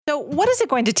So what is it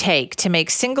going to take to make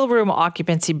single-room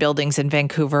occupancy buildings in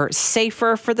Vancouver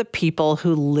safer for the people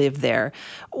who live there?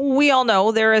 We all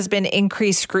know there has been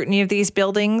increased scrutiny of these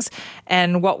buildings,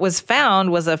 and what was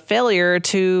found was a failure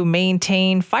to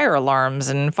maintain fire alarms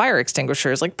and fire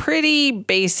extinguishers, like pretty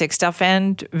basic stuff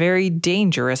and very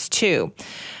dangerous too.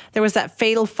 There was that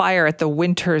fatal fire at the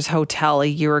Winters Hotel a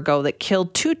year ago that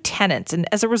killed 2 tenants. And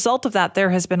as a result of that, there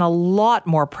has been a lot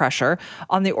more pressure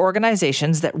on the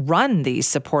organizations that run these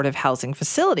supportive housing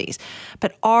facilities.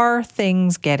 But are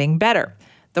things getting better?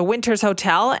 The Winters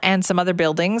Hotel and some other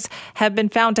buildings have been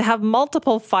found to have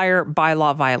multiple fire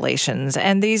bylaw violations,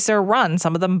 and these are run,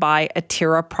 some of them, by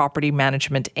Atira Property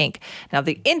Management, Inc. Now,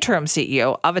 the interim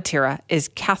CEO of Atira is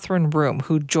Catherine Room,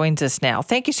 who joins us now.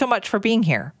 Thank you so much for being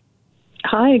here.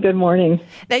 Hi, good morning.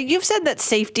 Now, you've said that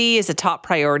safety is a top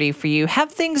priority for you.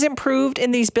 Have things improved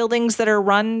in these buildings that are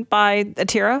run by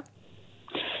Atira?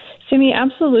 Simi,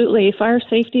 absolutely. Fire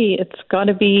safety, it's got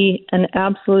to be an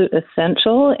absolute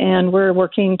essential, and we're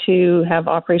working to have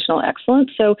operational excellence.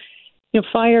 So,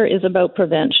 fire is about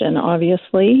prevention,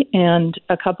 obviously, and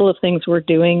a couple of things we're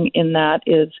doing in that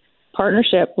is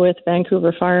partnership with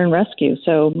Vancouver Fire and Rescue.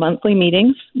 So monthly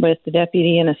meetings with the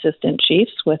deputy and assistant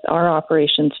chiefs, with our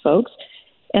operations folks.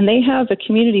 And they have a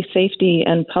community safety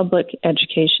and public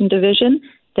education division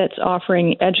that's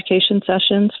offering education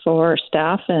sessions for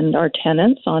staff and our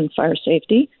tenants on fire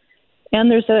safety. And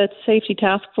there's a safety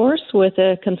task force with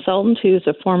a consultant who's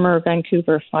a former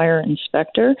Vancouver fire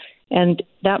inspector. And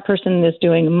that person is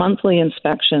doing monthly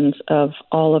inspections of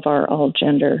all of our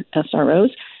all-gender SROs.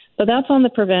 So that's on the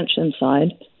prevention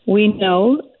side. We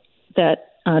know that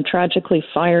tragically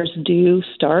fires do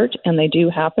start and they do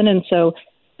happen. And so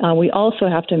we also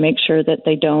have to make sure that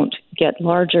they don't get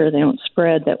larger, they don't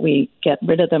spread, that we get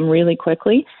rid of them really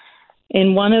quickly.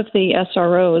 In one of the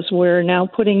SROs, we're now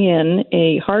putting in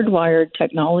a hardwired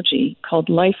technology called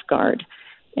LifeGuard.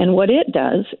 And what it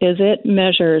does is it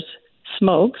measures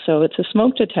smoke, so it's a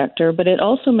smoke detector, but it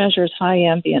also measures high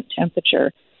ambient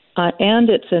temperature, and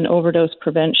it's an overdose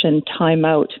prevention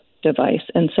timeout device.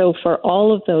 And so for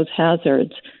all of those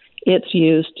hazards, it's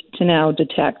used to now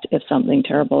detect if something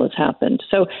terrible has happened.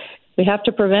 So we have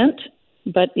to prevent,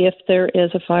 but if there is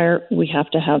a fire, we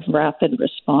have to have rapid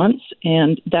response,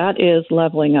 and that is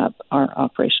leveling up our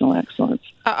operational excellence.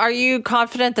 Are you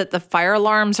confident that the fire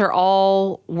alarms are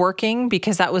all working?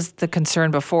 Because that was the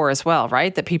concern before as well,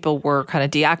 right? That people were kind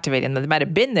of deactivating. They might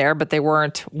have been there, but they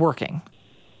weren't working.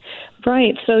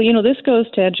 Right. So, this goes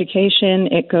to education.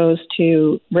 It goes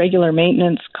to regular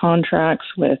maintenance contracts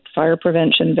with fire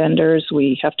prevention vendors.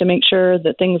 We have to make sure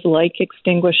that things like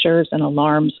extinguishers and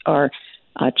alarms are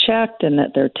checked and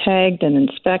that they're tagged and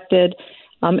inspected.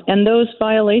 And those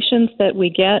violations that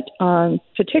we get,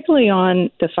 particularly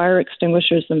on the fire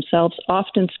extinguishers themselves,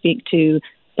 often speak to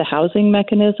the housing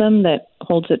mechanism that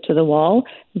holds it to the wall.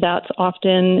 That's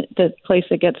often the place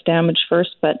that gets damaged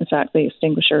first, but in fact, the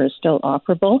extinguisher is still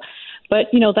operable. But,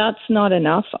 that's not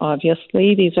enough,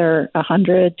 obviously. These are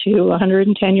 100 to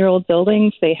 110-year-old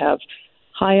buildings. They have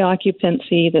high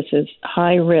occupancy. This is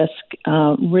high risk,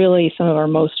 really some of our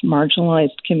most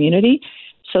marginalized community.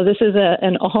 So this is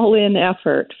an all-in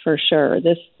effort for sure.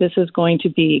 This is going to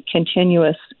be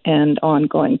continuous and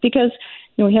ongoing because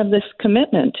we have this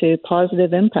commitment to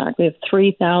positive impact. We have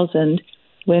 3,000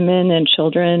 women and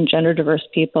children, gender diverse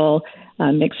people,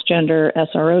 mixed gender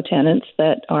SRO tenants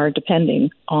that are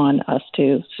depending on us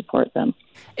to support them.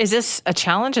 Is this a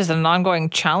challenge? Is it an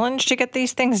ongoing challenge to get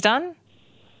these things done?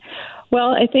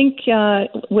 Well, I think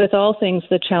with all things,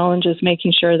 the challenge is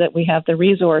making sure that we have the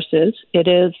resources. It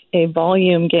is a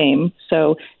volume game.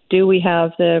 So do we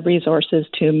have the resources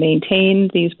to maintain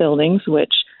these buildings,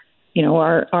 which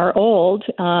are old,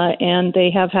 and they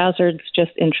have hazards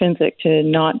just intrinsic to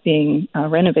not being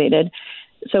renovated.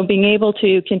 So being able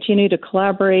to continue to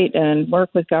collaborate and work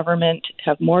with government,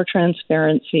 have more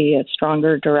transparency, a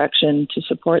stronger direction to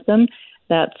support them,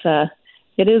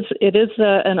 it is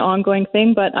an ongoing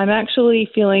thing, but I'm actually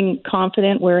feeling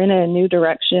confident. We're in a new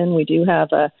direction. We do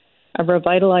have a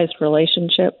revitalized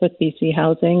relationship with BC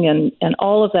Housing, and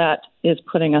all of that is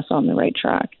putting us on the right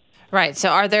track. Right. So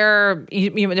are there,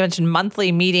 you mentioned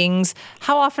monthly meetings.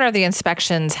 How often are the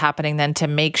inspections happening then to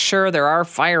make sure there are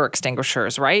fire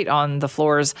extinguishers, right, on the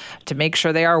floors, to make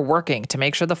sure they are working, to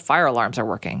make sure the fire alarms are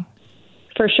working?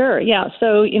 For sure. Yeah.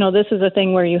 So, this is a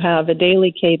thing where you have a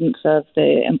daily cadence of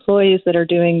the employees that are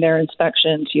doing their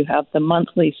inspections. You have the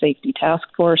monthly safety task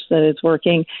force that is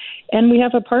working. And we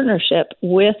have a partnership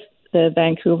with the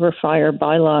Vancouver Fire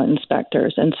bylaw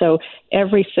inspectors. And so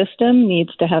every system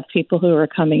needs to have people who are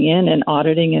coming in and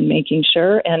auditing and making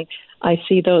sure. And I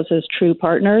see those as true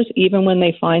partners. Even when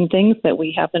they find things that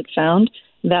we haven't found,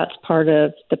 that's part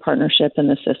of the partnership in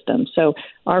the system. So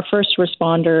our first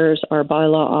responders, our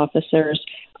bylaw officers,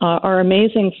 are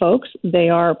amazing folks. They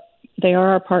are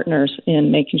our partners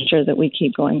in making sure that we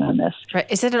keep going on this.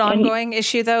 Right. Is it an ongoing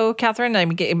issue, though, Catherine? I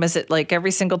mean, is it like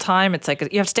every single time? It's like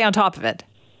you have to stay on top of it.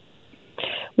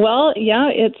 Well, yeah,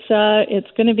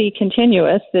 it's going to be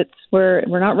continuous. We're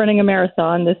not running a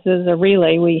marathon. This is a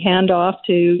relay. We hand off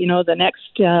to the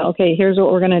next. Okay, here's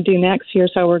what we're going to do next.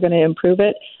 Here's how we're going to improve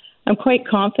it. I'm quite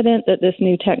confident that this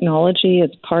new technology is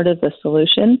part of the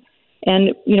solution.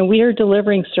 And, we are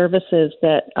delivering services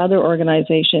that other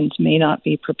organizations may not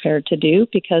be prepared to do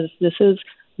because this is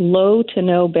low to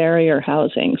no barrier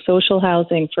housing, social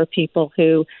housing for people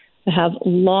who have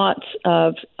lots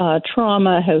of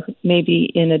trauma, who may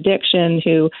be in addiction,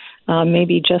 who may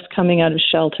be just coming out of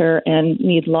shelter and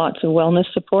need lots of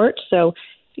wellness support. So,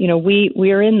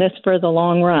 we are in this for the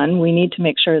long run. We need to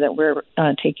make sure that we're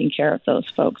taking care of those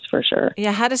folks for sure.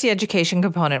 Yeah. How does the education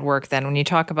component work then? When you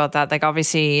talk about that, like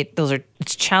obviously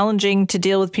it's challenging to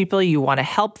deal with people. You want to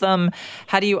help them.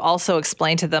 How do you also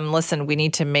explain to them, listen, we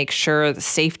need to make sure the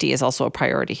safety is also a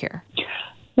priority here?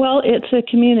 Well, it's a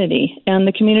community, and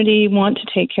the community want to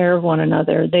take care of one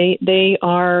another. They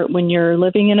are, when you're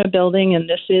living in a building and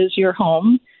this is your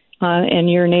home, and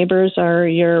your neighbors are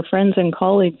your friends and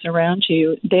colleagues around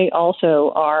you, they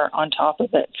also are on top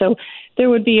of it. So there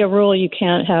would be a rule you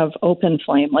can't have open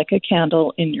flame, like a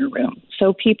candle in your room.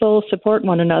 So people support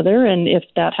one another, and if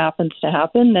that happens to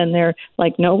happen, then they're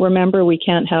like, no, remember, we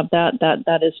can't have that.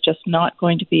 That is just not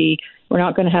going to be, we're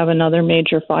not going to have another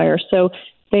major fire. So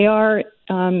they are,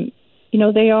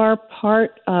 they are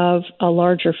part of a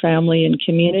larger family and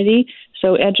community.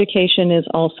 So education is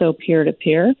also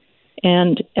peer-to-peer.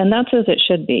 And that's as it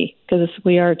should be, because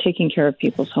we are taking care of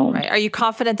people's homes. Right. Are you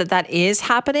confident that is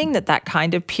happening, that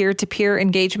kind of peer-to-peer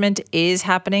engagement is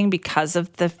happening because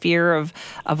of the fear of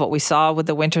what we saw with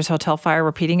the Winters Hotel fire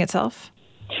repeating itself?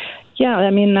 Yeah,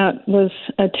 I mean, that was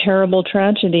a terrible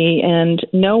tragedy, and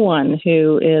no one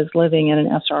who is living in an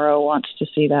SRO wants to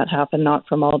see that happen, not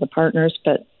from all the partners,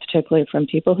 but particularly from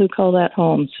people who call that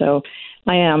home. So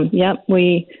I am. Yep,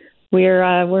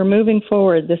 we're moving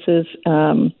forward.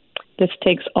 This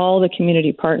takes all the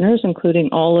community partners, including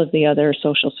all of the other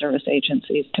social service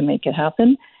agencies, to make it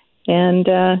happen. And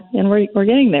we're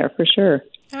getting there for sure.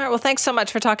 All right. Well, thanks so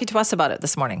much for talking to us about it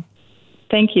this morning.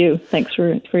 Thank you. Thanks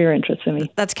for your interest in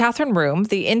me. That's Catherine Room,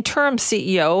 the interim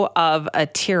CEO of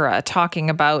Atira, talking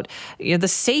about the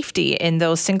safety in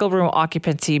those single-room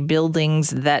occupancy buildings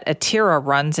that Atira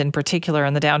runs, in particular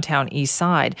in the downtown east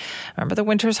side. Remember the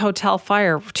Winters Hotel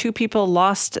fire? 2 people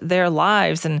lost their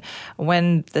lives, and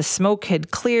when the smoke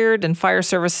had cleared and fire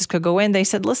services could go in, they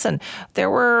said, listen, there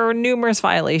were numerous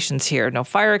violations here. No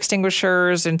fire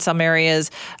extinguishers in some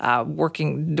areas, there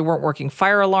weren't working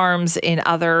fire alarms in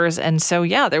others, and so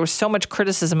there was so much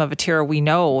criticism of Atira. We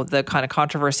know the kind of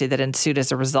controversy that ensued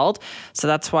as a result. So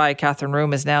that's why Catherine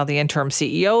Room is now the interim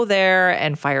CEO there,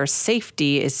 and fire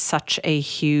safety is such a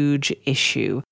huge issue.